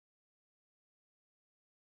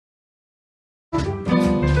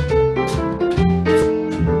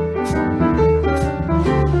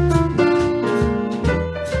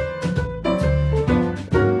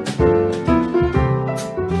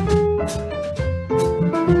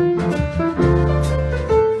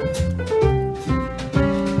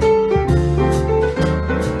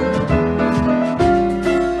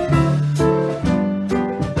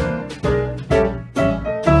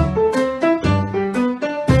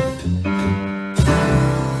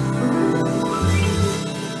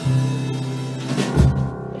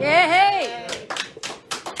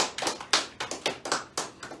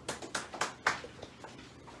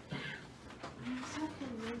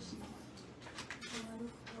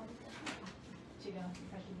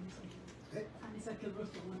Honeysuckle Rose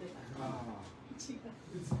と思ってた。違う。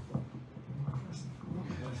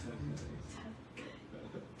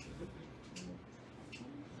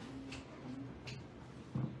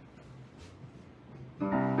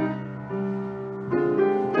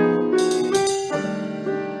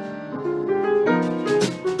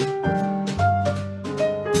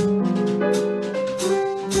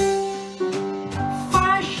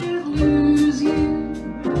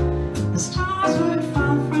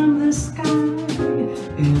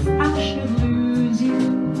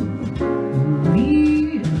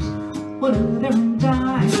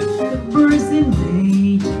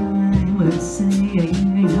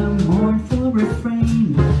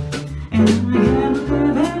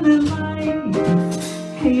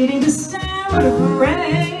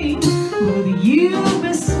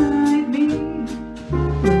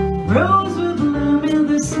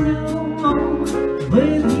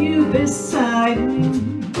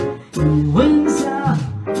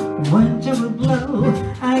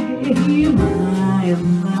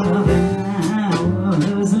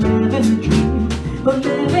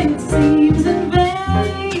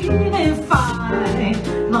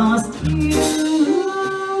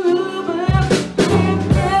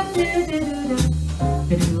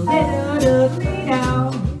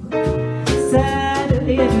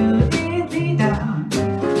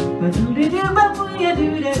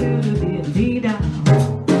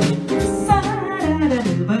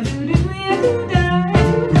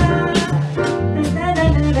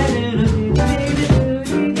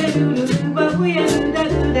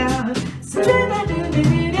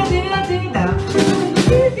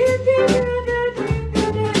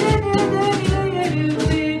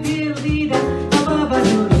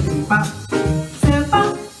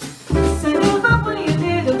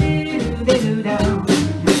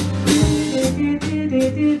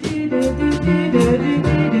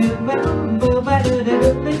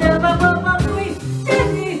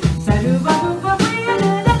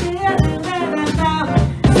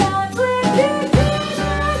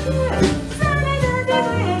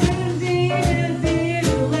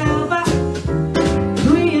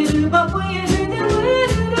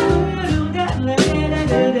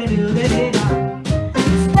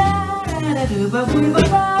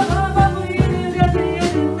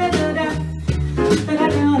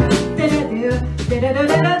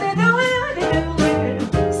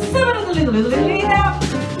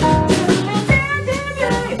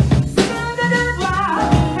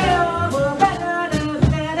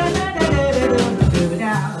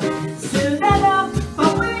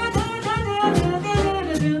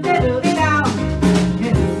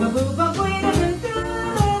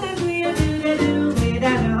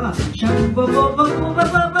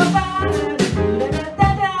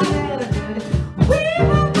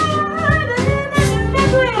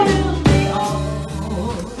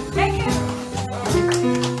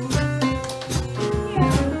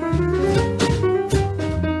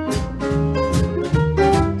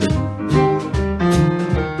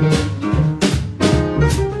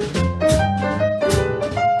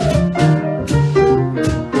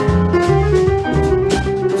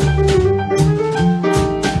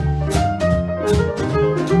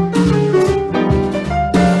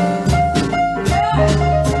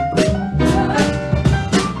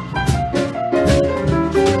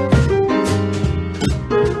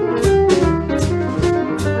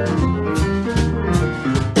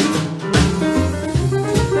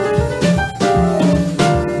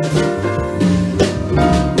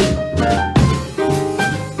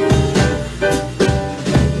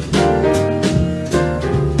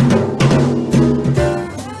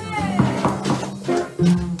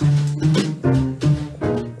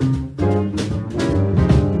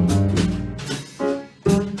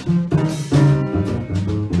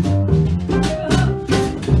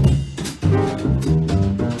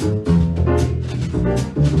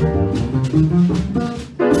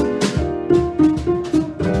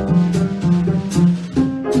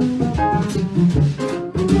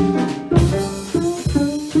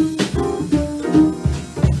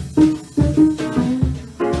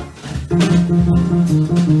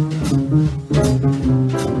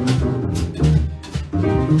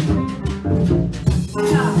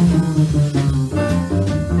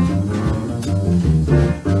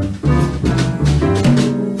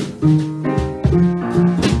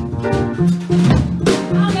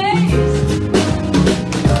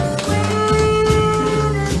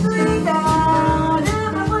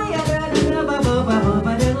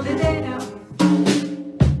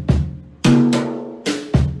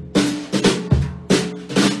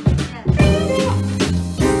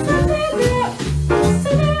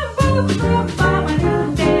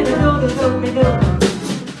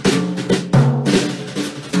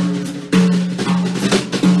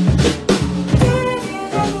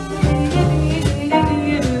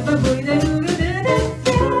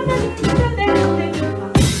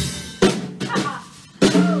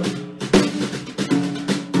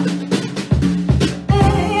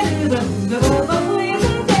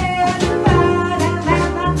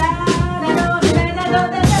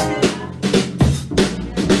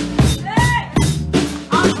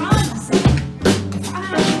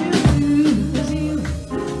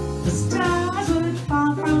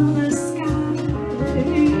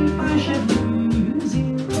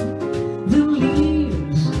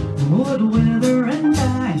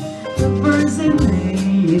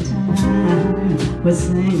would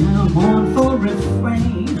sing a mournful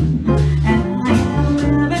refrain. And I am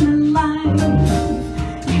living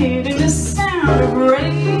life, hearing the sound of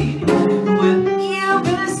rain, with you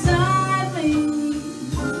beside me.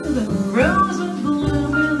 The rose would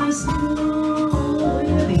bloom in the snow,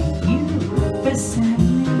 with you beside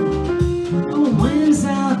me. The winds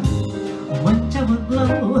out, winter would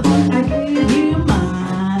blow. I gave you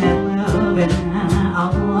my love, and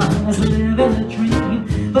I was living a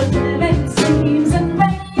dream, but living seems in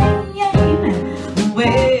vain.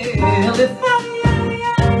 Well, if I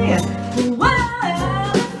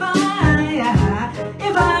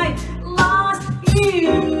lost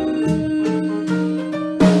you,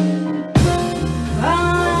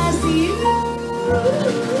 lost you.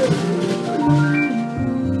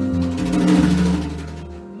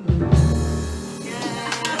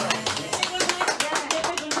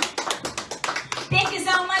 Thank you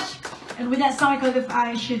so much. And with that song called If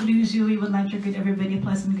I Should Lose You, we would like to greet everybody a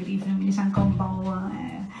pleasant good evening. Minsan konbanwa,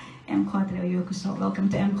 Cuatro, yokoso. Welcome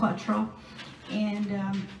to Cuatro. And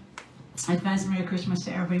advance Merry Christmas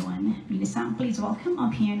to everyone. Minsan, please welcome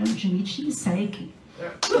on piano Jun Saeki.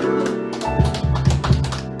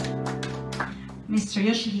 Mr.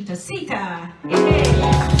 Yoshihito Suita.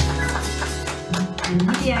 And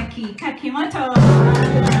Hideyaki Kakimoto.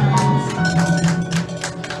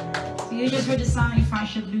 So you just heard the song If I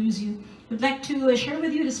Should Lose You. We'd like to share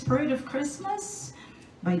with you the spirit of Christmas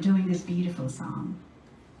by doing this beautiful song.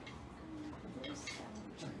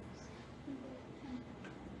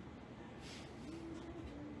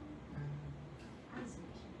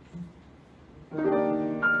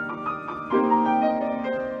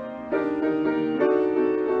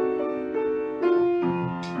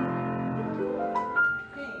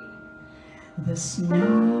 The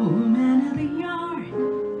snowman in the yard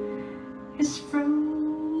is frozen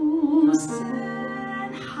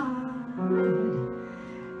hard.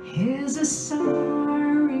 Here's a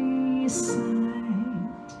sorry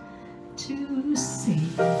sight to see.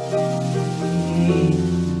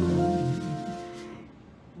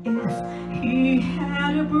 If he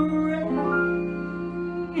had a brain,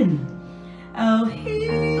 oh, he'd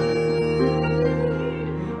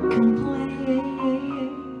complain.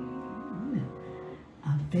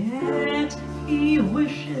 I bet he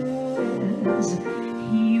wishes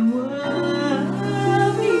he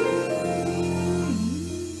were me.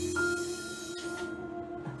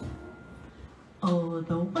 Oh,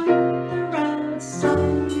 the weather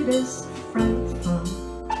outside is frightful,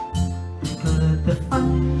 but the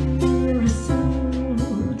fire is so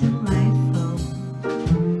delightful.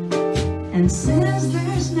 And since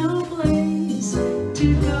there's no place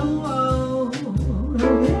to go, oh,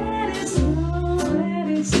 let it snow, let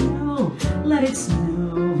it snow, let it snow.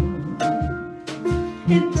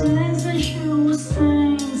 It doesn't show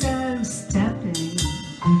signs of stopping,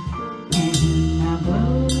 and I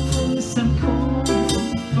blow some corn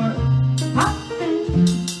for popping.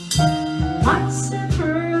 Lots of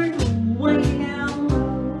bird way down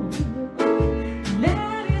low.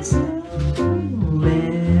 Let it snow,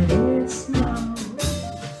 let it snow.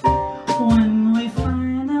 When we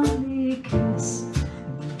finally kiss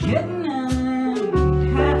goodnight,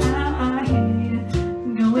 how I hate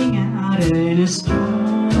going out in a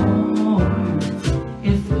storm.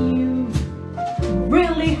 If you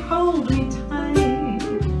really hold me tight,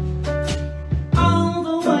 all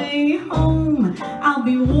the way home I'll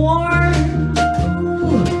be warm.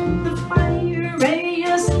 Ooh, the fire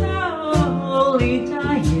is slowly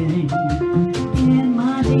dying, and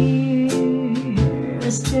my dear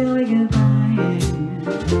is still goodbye.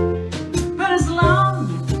 But as long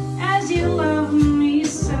as you love me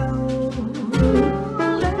so,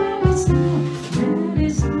 let it snow, let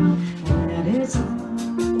it snow, let it snow.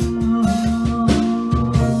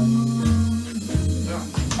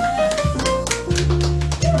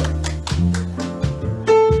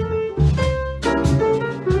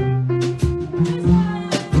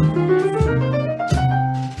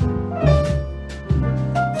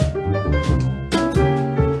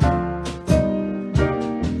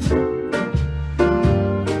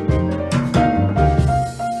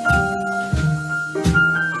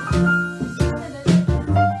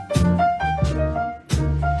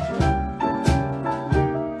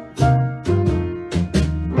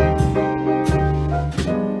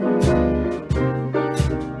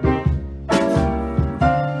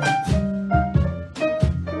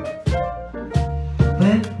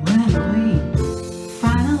 But when we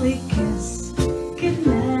finally kiss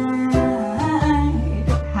goodnight,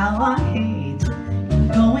 how I hate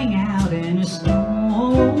going out in a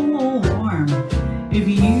storm. If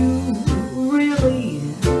you really,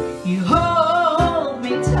 you hold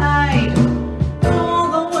me tight,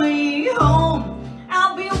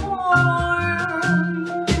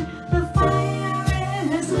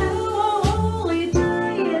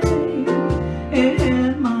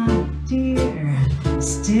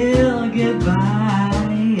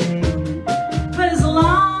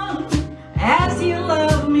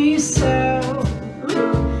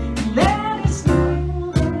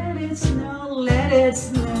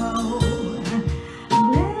 snow.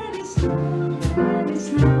 Let it snow, let it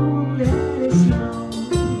snow, let it snow.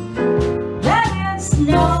 Let it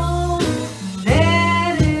snow,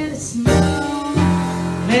 let it snow,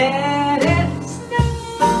 let it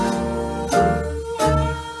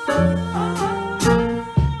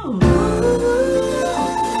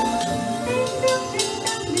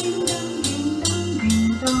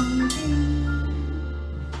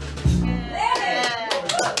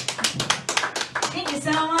Thank you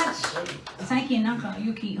so much. 最近なんか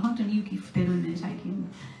雪、本当に雪降ってるね、最近。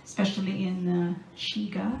Especially in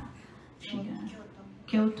Shiga.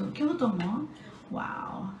 Kyotoも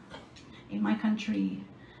Wow. In my country,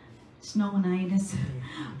 snow ないです。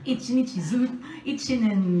一年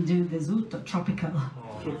中でずっと tropical.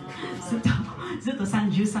 ずっと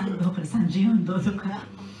33度から34度とか。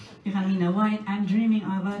だからみんな Why I'm dreaming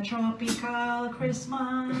of a tropical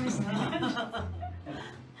Christmas.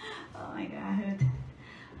 Oh my God.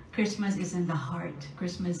 Christmas is in the heart.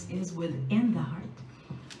 Christmas is within the heart.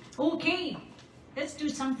 Okay, let's do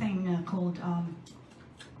something called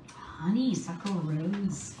Honeysuckle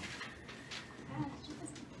Rose.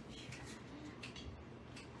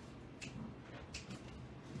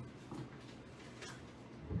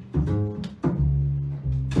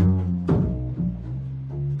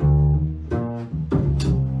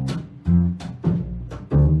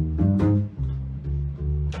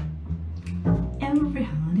 Every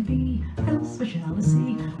honeybee feels for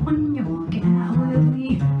jealousy when you're walking out with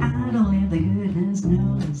me. I don't live the goodness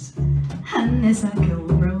knows. Honeysuckle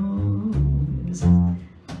Rose.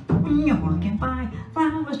 When you're walking by,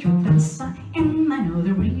 flowers drop inside, and I know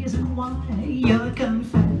the reason why. Your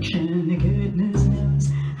confection, goodness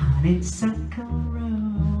knows. Honeysuckle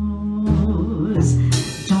Rose.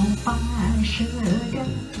 Don't buy sugar,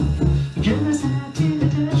 you just have to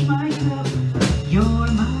touch my cup.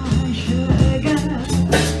 You're my sugar.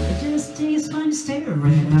 It just tastes fun to stare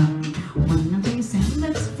around. When I'm tasting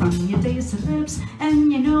lips from your tasty lips,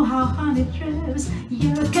 and you know how honey drips.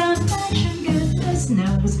 Your confection, goodness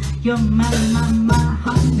knows. You're my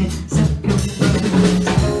honeysuckle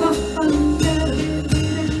Rose.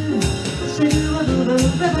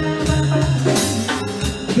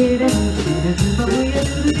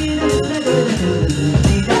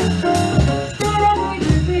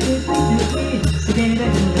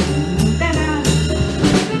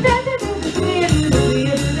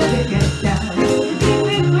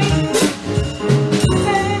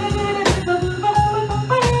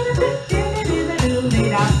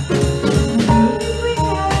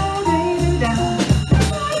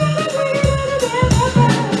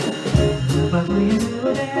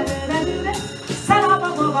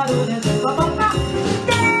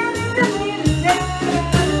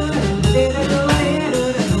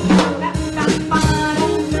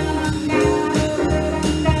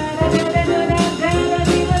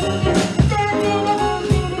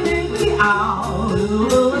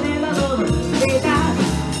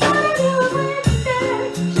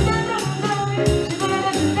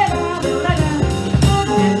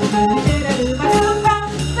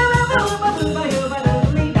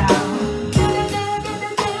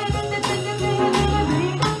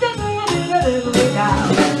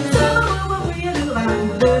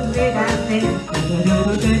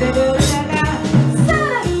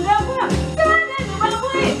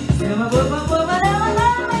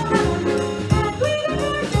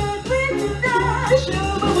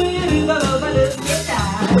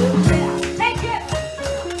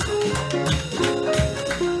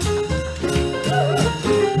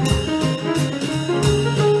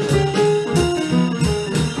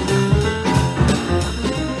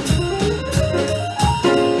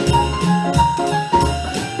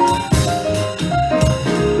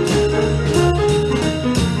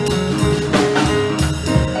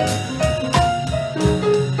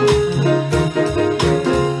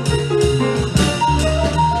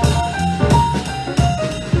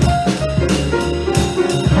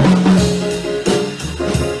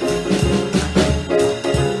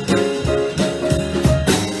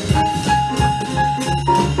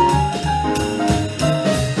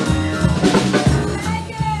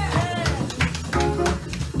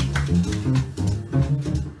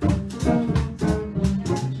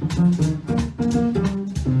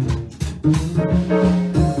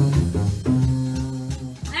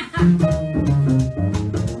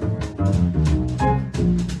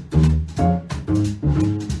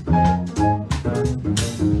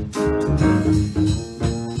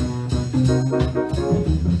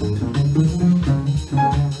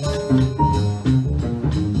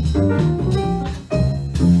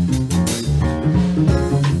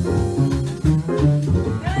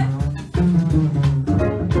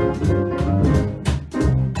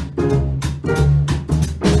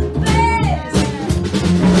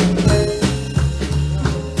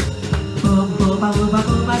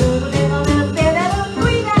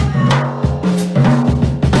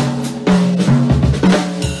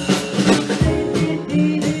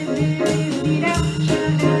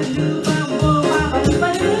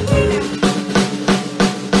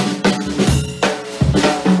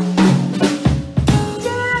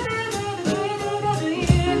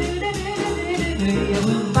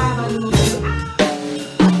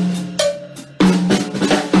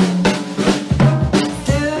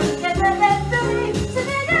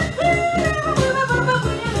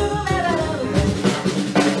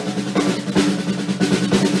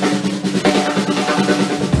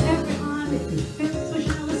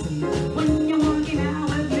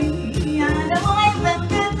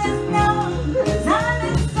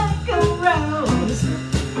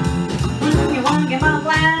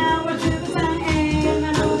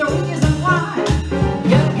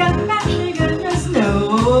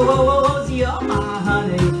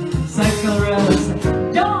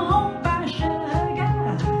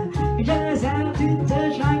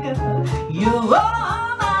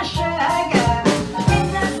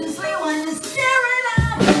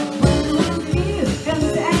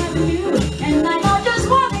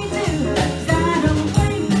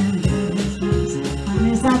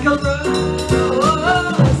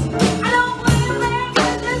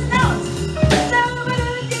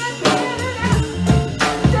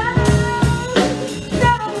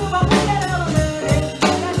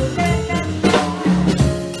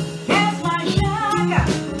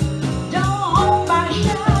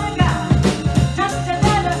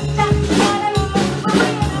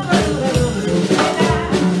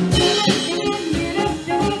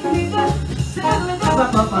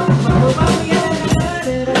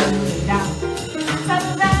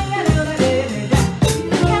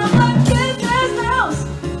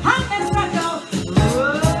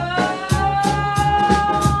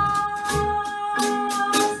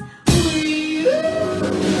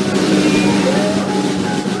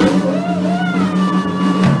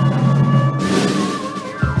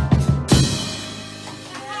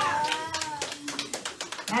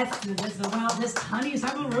 That's the wildest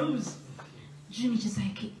Honeysuckle Rose. Jun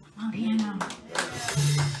Saeki on piano.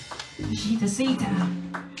 Yoshihito Suita.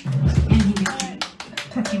 And Hideyaki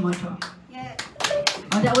Kakimoto. Yeah.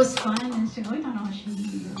 Oh, that was fun. And she goes, no,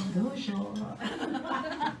 she goes,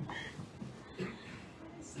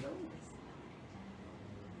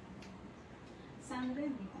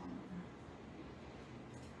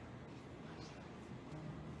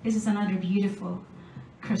 This is another beautiful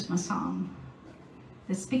Christmas song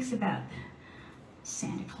that speaks about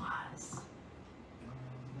Santa Claus.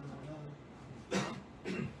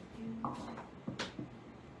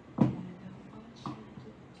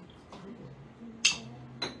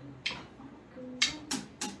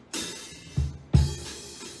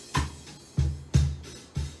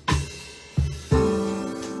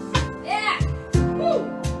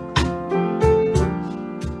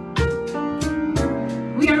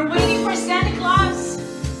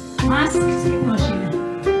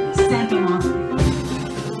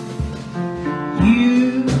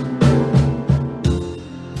 You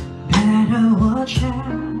better watch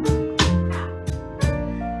out.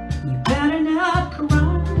 You better not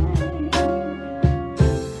cry.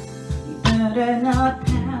 You better not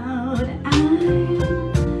pout. I'm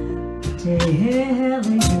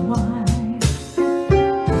telling you why.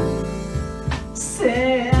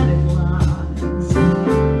 Santa Claus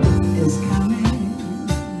is coming.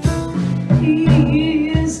 He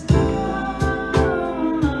is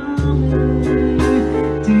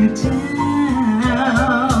to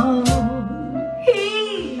town.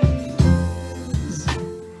 He's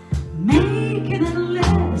making a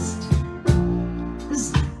list,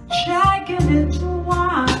 he's checking it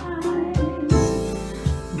twice,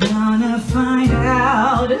 gonna find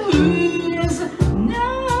out who's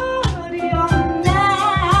naughty or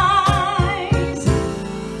nice.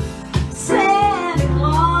 Santa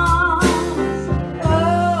Claus,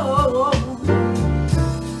 oh,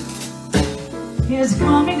 is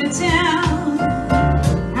coming to town.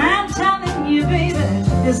 I'm telling you, baby,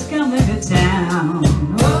 it's coming to town.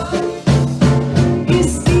 Oh, he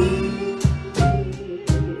sees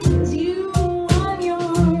you on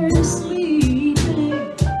your sleeping,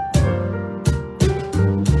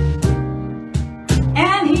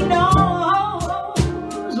 and he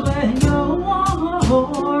knows when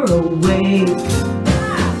you're awake.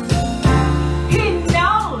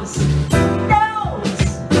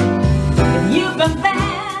 You've been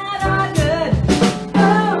bad or good,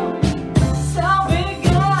 oh, so be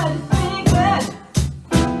good,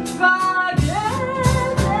 for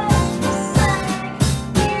goodness sake.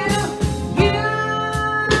 You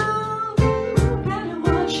better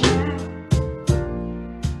watch out.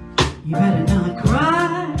 You better not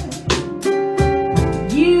cry.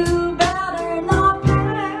 You better not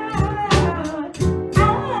pout.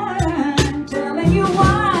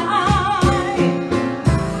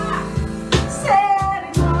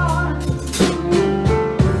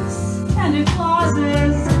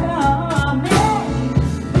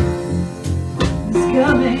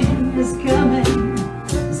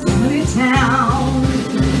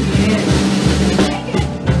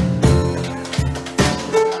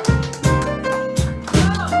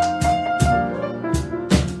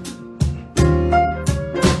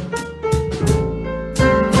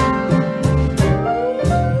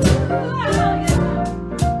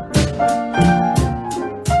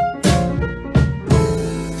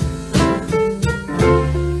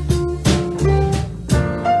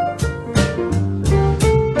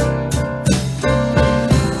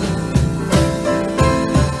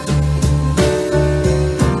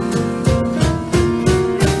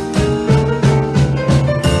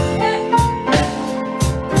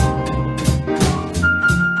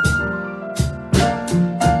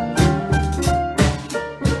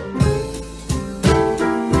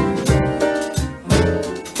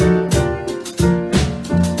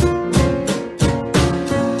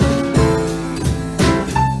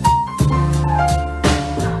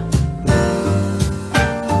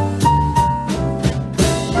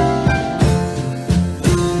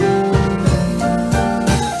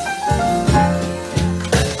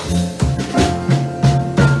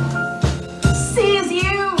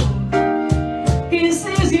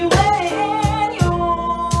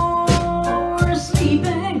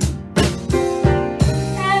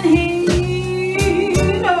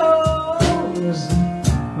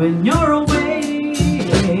 when you're awake.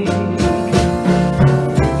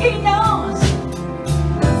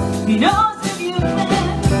 He knows if you've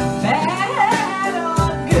been bad or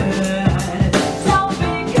good. So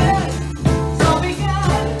be good, so be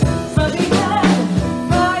good, so be good.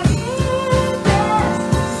 For you best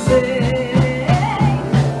say,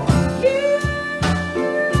 you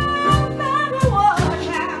better watch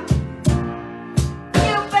out.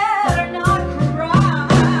 You better not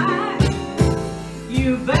cry.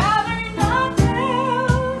 You better not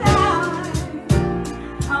tell that.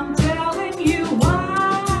 I'm telling you why.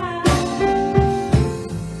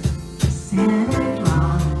 Santa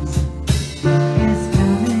Claus is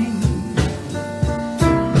coming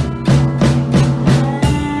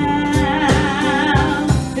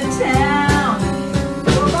to town.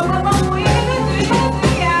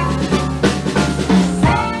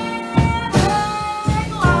 Santa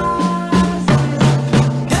Claus is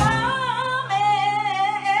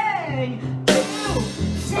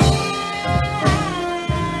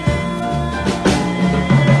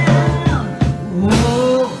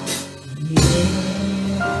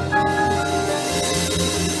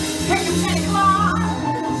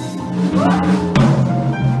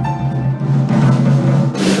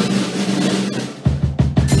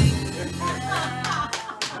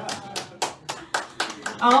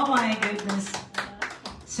oh my goodness.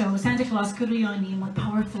 So Santa Claus could be on more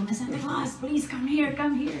powerful. Santa Claus, please come here,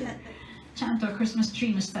 come here. Chant our Christmas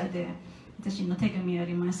tree instead. Tashi no tegami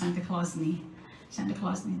arimasu Santa Claus ni. Santa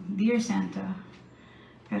Claus ni. Dear Santa,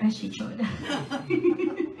 karashi choda.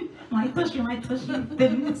 Maitoshi.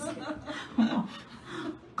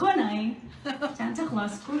 Konai. Santa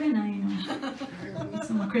Claus kurenai no.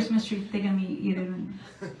 So my Christmas tree tegami irerun.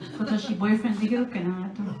 Kotoshi boyfriend digiru kana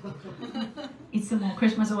to. It's a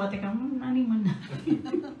Christmas awate ka nani man.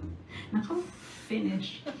 Nako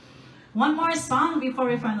finish. One more song before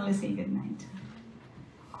we finally say goodnight.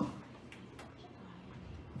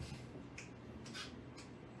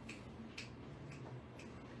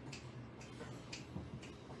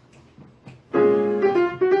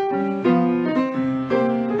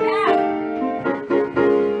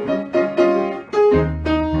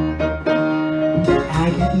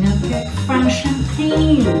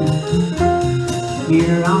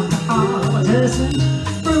 Your alcohol doesn't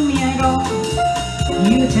screw me at all.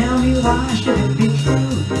 You tell me why should it be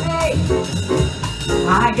true? Hey,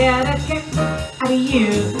 I get a kick out of you.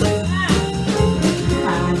 I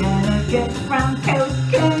get a kick from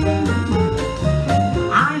cocaine.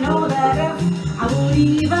 I know that if I would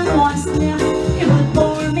even one sniff, it would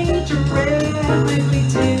bore me terrifically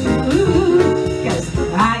too. 'Cause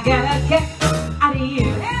I get a kick out of you.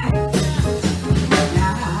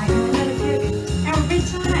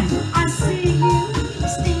 I see you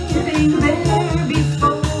standing there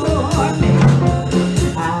before me.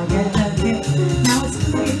 I get a kick, now it's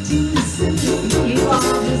clear to see you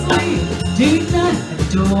obviously do not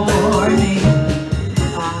adore me.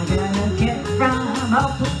 I get a kick from a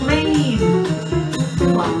plane,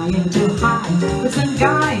 flying too high with some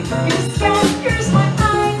guy in a sky. Here's my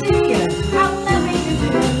idea, how nothing to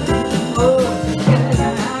do. Oh, 'cause I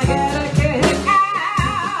get a kick out of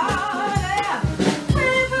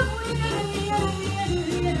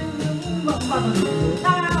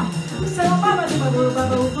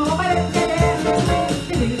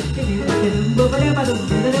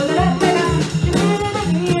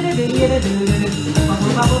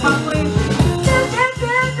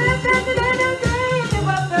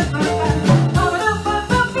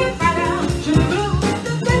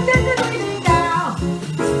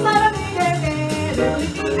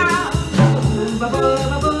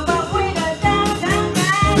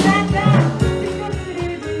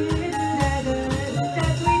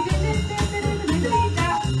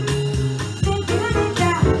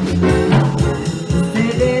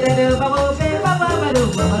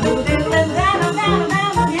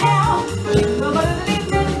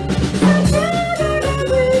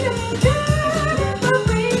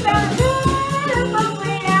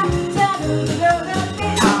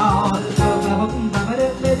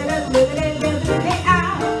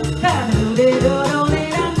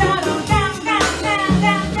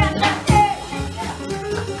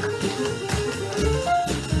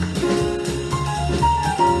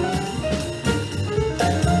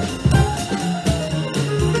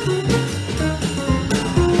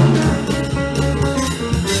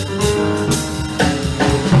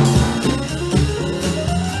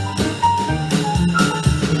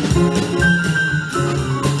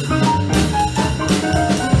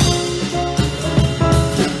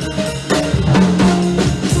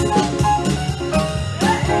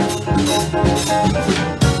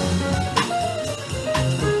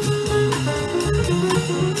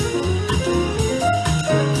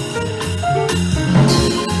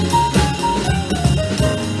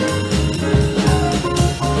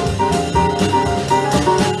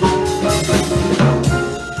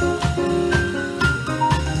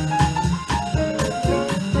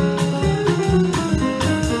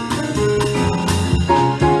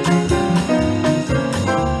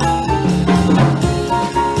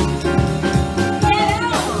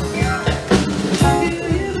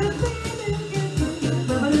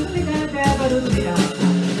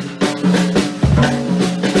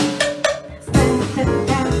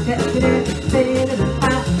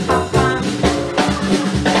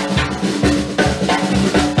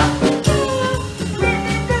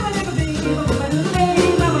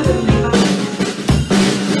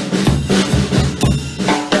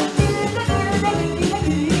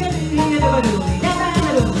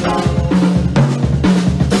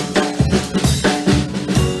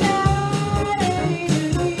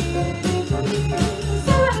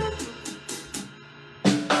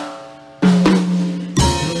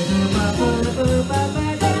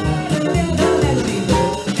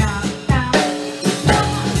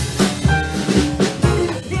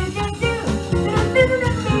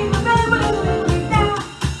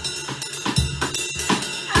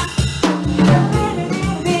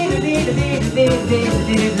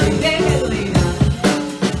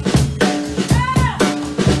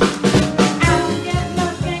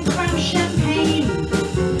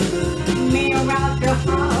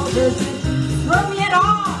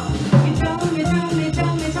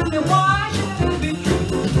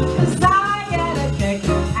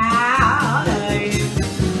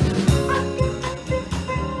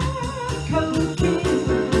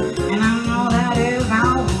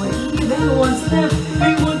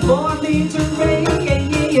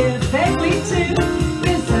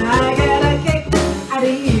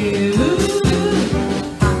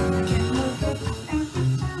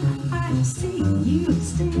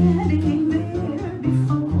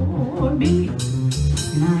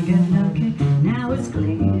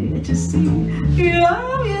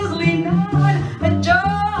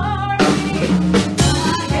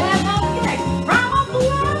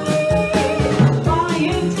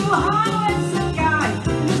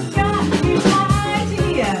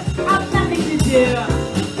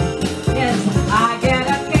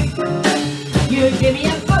give me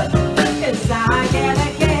a foot, 'cause I get a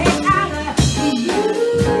kick out of you.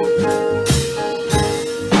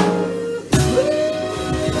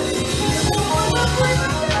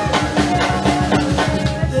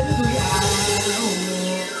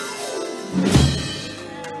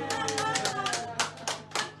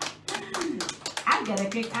 I get a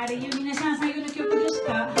kick out of you.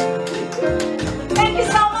 Thank you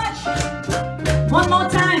so much. One more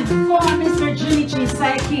time for Mr. Jun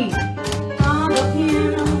Saeki on the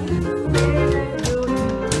piano.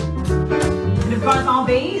 Le front on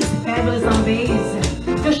bass, fabulous on bass.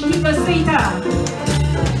 Yoshihito Suita.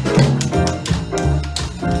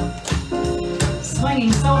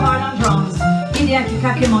 Swinging so hard on drums. Hideyaki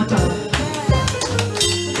Kakimoto.